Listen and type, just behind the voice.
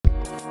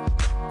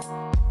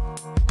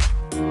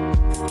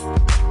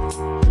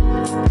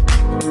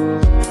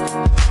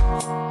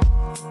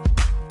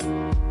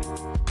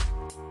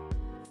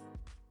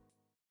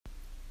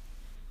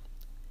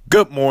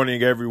Good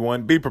morning,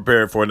 everyone. Be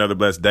prepared for another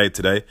blessed day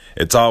today.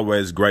 It's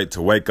always great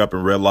to wake up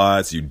and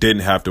realize you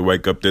didn't have to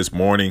wake up this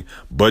morning,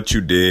 but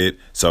you did.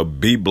 So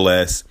be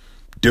blessed,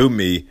 do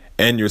me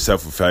and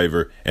yourself a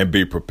favor, and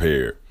be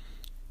prepared.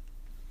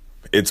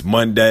 It's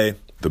Monday,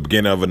 the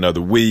beginning of another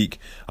week.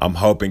 I'm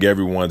hoping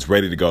everyone's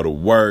ready to go to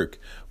work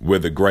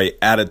with a great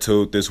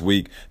attitude this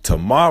week.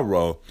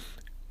 Tomorrow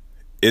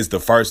is the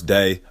first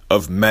day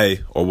of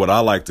May, or what I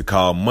like to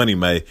call Money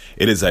May.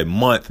 It is a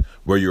month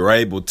where you're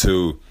able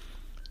to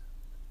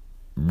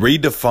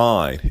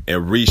redefine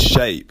and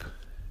reshape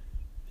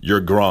your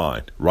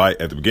grind, right?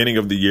 At the beginning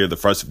of the year, the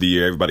first of the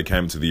year, everybody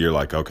came into the year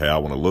like, okay, I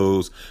want to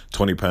lose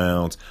 20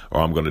 pounds,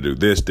 or I'm going to do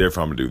this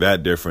different, I'm going to do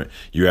that different.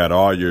 You had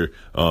all your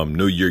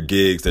New Year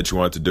gigs that you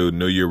wanted to do,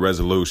 New Year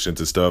resolutions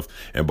and stuff.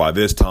 And by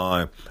this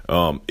time,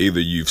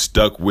 either you've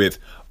stuck with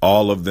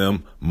all of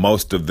them,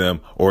 most of them,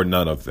 or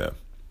none of them.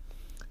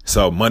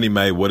 So Money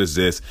May, what is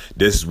this?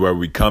 This is where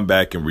we come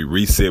back and we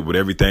reset with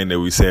everything that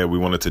we said we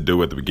wanted to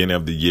do at the beginning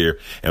of the year,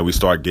 and we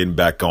start getting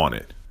back on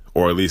it.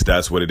 Or at least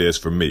that's what it is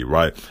for me,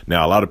 right?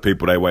 Now, a lot of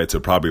people, they wait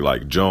till probably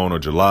like June or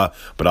July,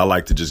 but I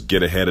like to just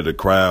get ahead of the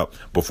crowd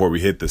before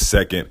we hit the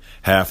second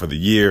half of the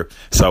year.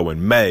 So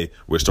in May,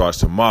 which starts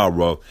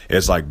tomorrow,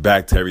 it's like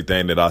back to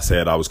everything that I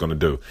said I was going to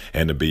do.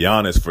 And to be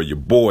honest, for your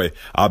boy,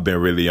 I've been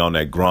really on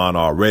that grind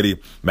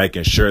already,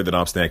 making sure that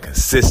I'm staying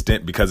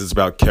consistent, because it's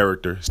about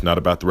character. It's not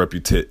about the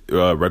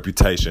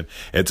reputation.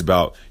 It's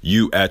about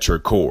you at your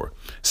core.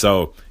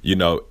 So,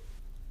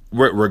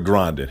 we're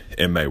grinding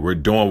in May. We're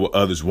doing what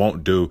others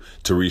won't do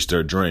to reach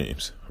their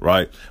dreams,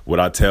 right?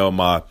 What I tell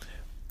my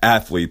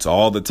athletes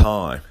all the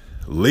time,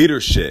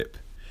 leadership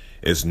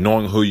is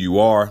knowing who you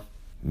are,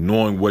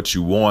 knowing what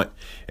you want,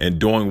 and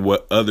doing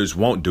what others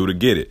won't do to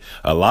get it.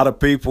 A lot of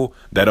people,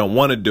 they don't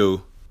want to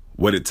do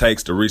what it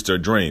takes to reach their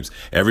dreams.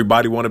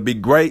 Everybody want to be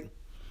great,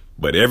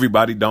 but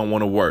everybody don't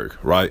want to work,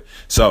 right?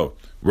 So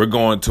we're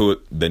going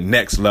to the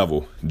next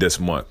level this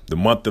month. The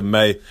month of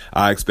May,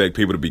 I expect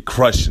people to be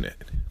crushing it.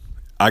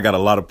 I got a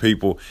lot of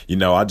people,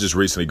 I just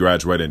recently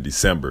graduated in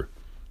December,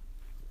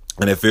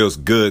 and it feels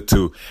good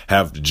to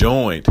have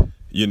joined,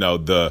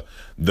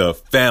 the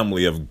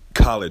family of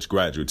college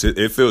graduates.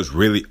 It feels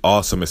really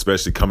awesome,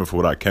 especially coming from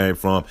what I came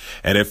from.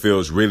 And it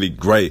feels really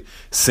great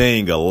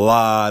seeing a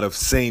lot of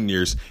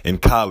seniors in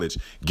college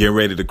getting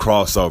ready to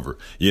cross over,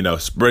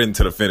 spreading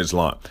to the finish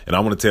line. And I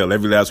want to tell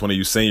every last one of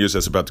you seniors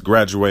that's about to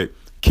graduate,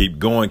 keep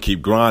going,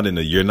 keep grinding.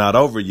 The year not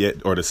over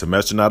yet, or the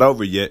semester not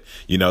over yet.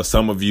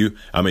 Some of you,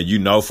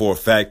 for a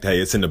fact,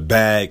 hey, it's in the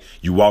bag.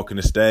 You walk in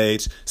the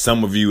stage.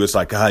 Some of you, it's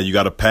like, you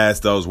got to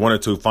pass those one or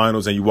two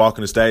finals and you walk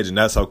in the stage, and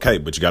that's okay.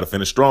 But you got to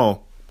finish strong.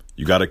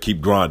 You got to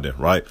keep grinding,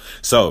 right?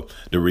 So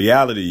the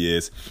reality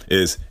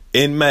is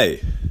in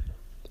May,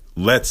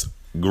 let's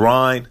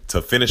grind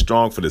to finish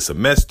strong for the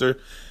semester.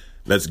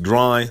 Let's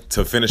grind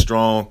to finish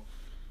strong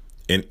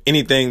in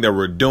anything that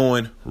we're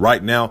doing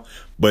right now.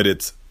 But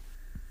it's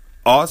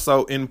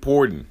also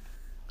important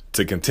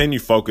to continue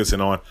focusing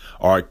on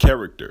our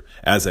character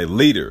as a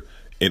leader.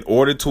 In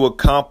order to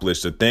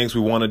accomplish the things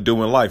we want to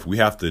do in life, we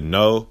have to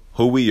know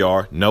who we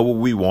are, know what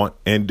we want,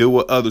 and do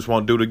what others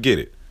won't do to get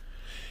it.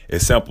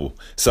 It's simple.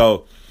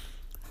 So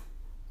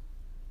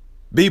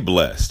be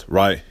blessed,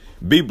 right?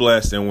 Be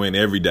blessed and win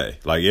every day.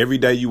 Like every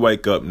day you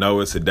wake up, know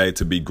it's a day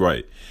to be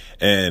great.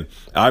 And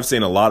I've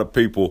seen a lot of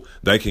people,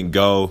 they can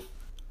go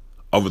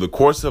over the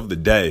course of the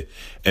day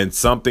and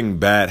something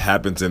bad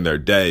happens in their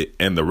day,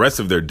 and the rest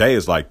of their day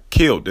is like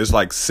killed. It's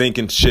like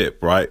sinking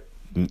ship, right?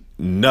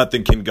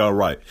 Nothing can go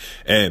right.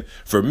 And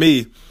for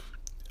me,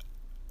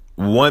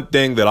 one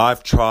thing that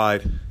I've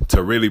tried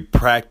to really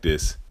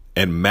practice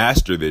and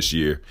master this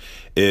year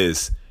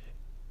is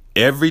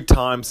every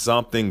time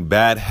something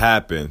bad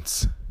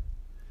happens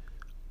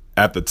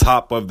at the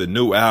top of the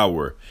new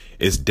hour,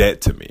 it's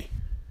dead to me.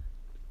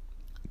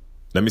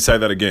 Let me say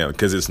that again,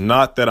 because it's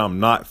not that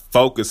I'm not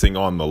focusing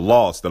on the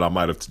loss that I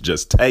might have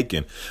just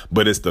taken,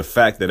 but it's the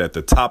fact that at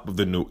the top of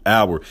the new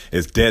hour,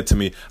 it's dead to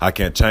me. I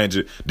can't change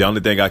it. The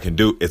only thing I can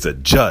do is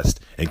adjust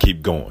and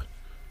keep going,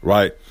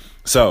 right?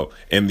 So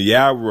in the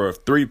hour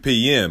of 3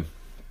 p.m.,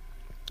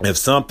 if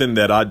something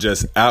that I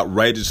just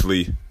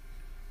outrageously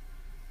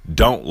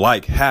don't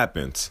like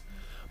happens,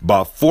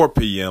 by 4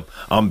 p.m.,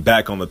 I'm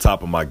back on the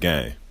top of my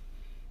game.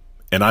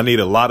 And I need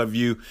a lot of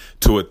you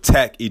to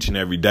attack each and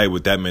every day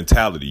with that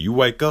mentality. You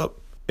wake up,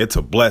 it's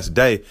a blessed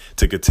day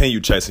to continue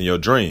chasing your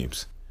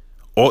dreams.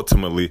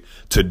 Ultimately,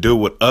 to do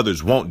what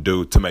others won't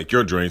do to make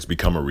your dreams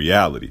become a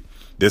reality.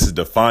 This is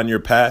Define Your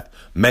Path.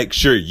 Make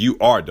sure you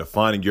are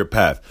defining your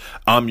path.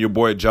 I'm your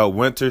boy, Joe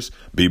Winters.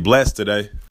 Be blessed today.